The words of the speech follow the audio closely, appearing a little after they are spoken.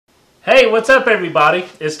Hey, what's up everybody?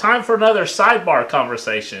 It's time for another sidebar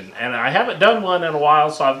conversation, and I haven't done one in a while,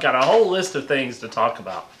 so I've got a whole list of things to talk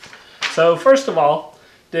about. So first of all,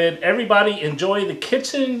 did everybody enjoy the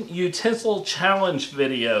kitchen utensil challenge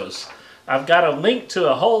videos? I've got a link to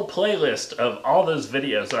a whole playlist of all those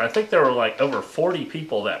videos, and I think there were like over 40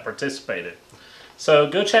 people that participated. So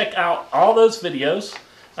go check out all those videos.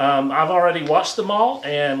 I've already watched them all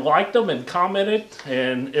and liked them and commented,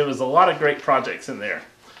 and it was a lot of great projects in there.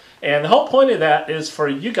 And the whole point of that is for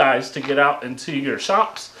you guys to get out into your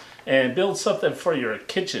shops and build something for your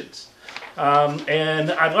kitchens.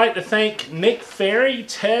 And I'd like to thank Nick Ferry,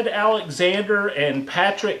 Ted Alexander, and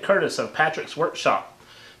Patrick Curtis of Patrick's Workshop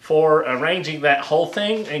for arranging that whole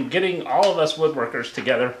thing and getting all of us woodworkers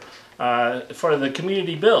together for the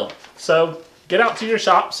community build. So get out to your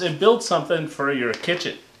shops and build something for your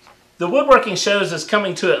kitchen. The Woodworking Shows is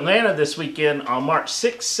coming to Atlanta this weekend on March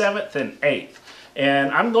 6th, 7th, and 8th.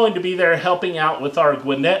 And I'm going to be there helping out with our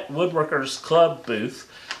Gwinnett Woodworkers Club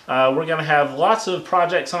booth. We're going to have lots of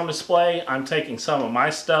projects on display. I'm taking some of my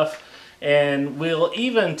stuff, and we'll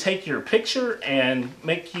even take your picture and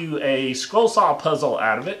make you a scroll saw puzzle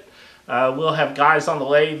out of it. We'll have guys on the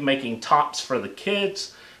lathe making tops for the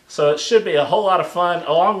kids. So it should be a whole lot of fun,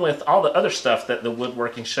 along with all the other stuff that the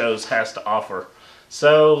Woodworking Shows has to offer.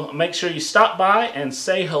 So make sure you stop by and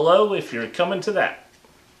say hello if you're coming to that.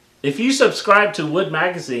 If you subscribe to Wood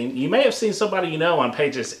Magazine, you may have seen somebody you know on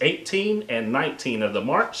pages 18 and 19 of the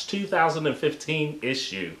March 2015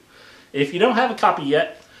 issue. If you don't have a copy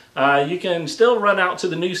yet, you can still run out to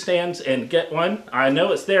the newsstands and get one. I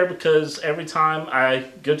know it's there because every time I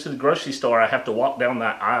go to the grocery store, I have to walk down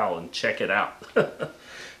that aisle and check it out. But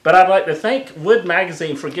I'd like to thank Wood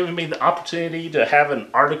Magazine for giving me the opportunity to have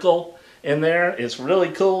an article in there. It's really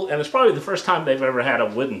cool, and it's probably the first time they've ever had a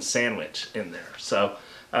wooden sandwich in there. So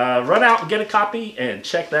run out and get a copy and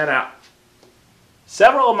check that out.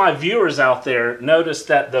 Several of my viewers out there noticed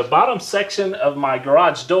that the bottom section of my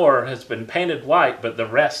garage door has been painted white, but the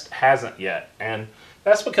rest hasn't yet. And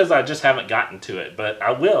that's because I just haven't gotten to it, but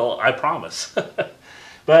I will, I promise.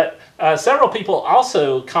 But several people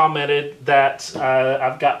also commented that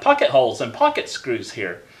I've got pocket holes and pocket screws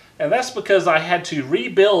here. And that's because I had to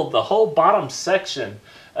rebuild the whole bottom section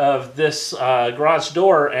of this garage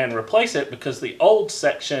door and replace it because the old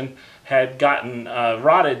section had gotten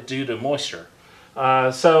rotted due to moisture.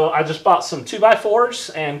 So I just bought some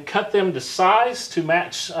 2x4s and cut them to size to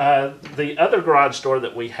match the other garage door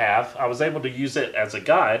that we have. I was able to use it as a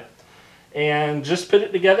guide and just put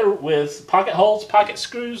it together with pocket holes, pocket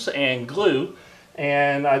screws, and glue.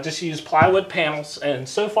 And I just used plywood panels, and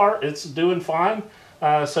so far it's doing fine.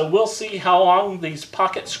 So we'll see how long these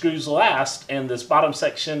pocket screws last in this bottom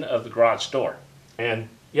section of the garage door. And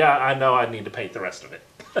yeah, I know I need to paint the rest of it.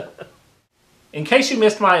 In case you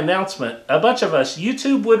missed my announcement, a bunch of us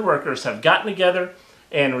YouTube woodworkers have gotten together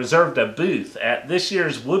and reserved a booth at this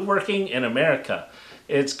year's Woodworking in America.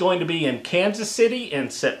 It's going to be in Kansas City in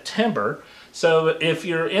September. So if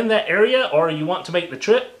you're in that area or you want to make the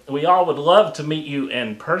trip, we all would love to meet you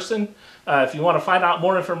in person. If you want to find out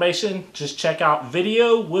more information, just check out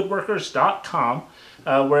videowoodworkers.com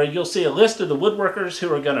where you'll see a list of the woodworkers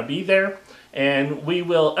who are going to be there. And we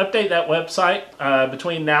will update that website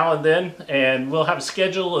between now and then, and we'll have a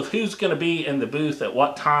schedule of who's going to be in the booth at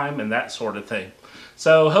what time and that sort of thing.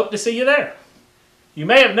 So hope to see you there. You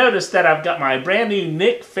may have noticed that I've got my brand new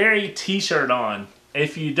Nick Ferry t-shirt on.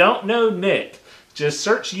 If you don't know Nick, just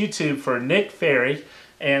search YouTube for Nick Ferry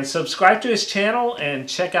and subscribe to his channel and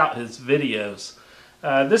check out his videos.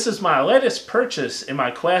 This is my latest purchase in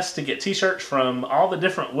my quest to get t-shirts from all the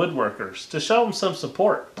different woodworkers to show them some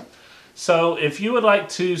support. So if you would like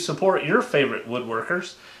to support your favorite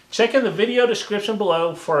woodworkers, check in the video description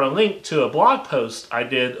below for a link to a blog post I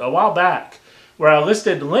did a while back where I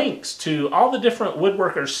listed links to all the different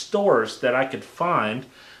woodworker stores that I could find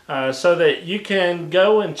so that you can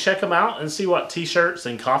go and check them out and see what t-shirts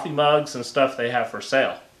and coffee mugs and stuff they have for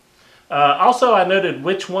sale. Also, I noted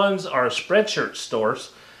which ones are Spreadshirt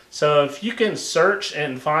stores. So if you can search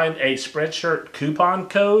and find a Spreadshirt coupon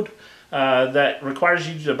code that requires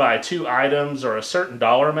you to buy 2 items or a certain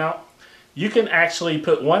dollar amount, you can actually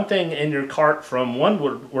put one thing in your cart from one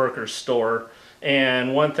woodworker store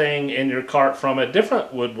and one thing in your cart from a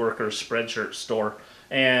different woodworker Spreadshirt store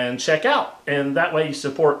and check out. And that way you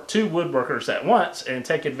support 2 woodworkers at once and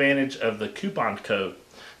take advantage of the coupon code.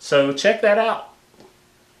 So check that out.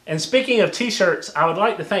 And speaking of t-shirts, I would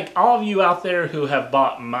like to thank all of you out there who have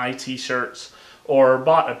bought my t-shirts or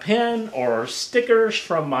bought a pin or stickers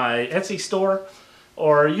from my Etsy store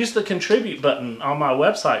or used the contribute button on my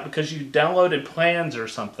website because you downloaded plans or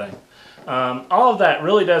something. All of that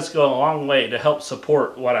really does go a long way to help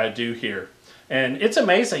support what I do here. And it's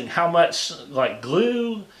amazing how much like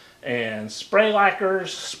glue and spray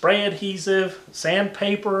lacquers, spray adhesive,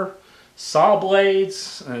 sandpaper, saw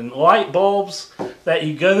blades, and light bulbs that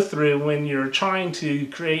you go through when you're trying to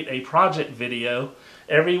create a project video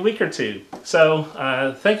every week or two.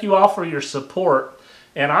 So thank you all for your support.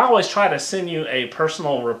 And I always try to send you a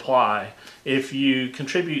personal reply if you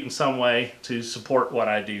contribute in some way to support what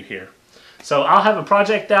I do here. So I'll have a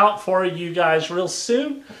project out for you guys real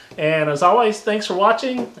soon. And as always, thanks for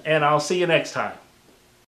watching, and I'll see you next time.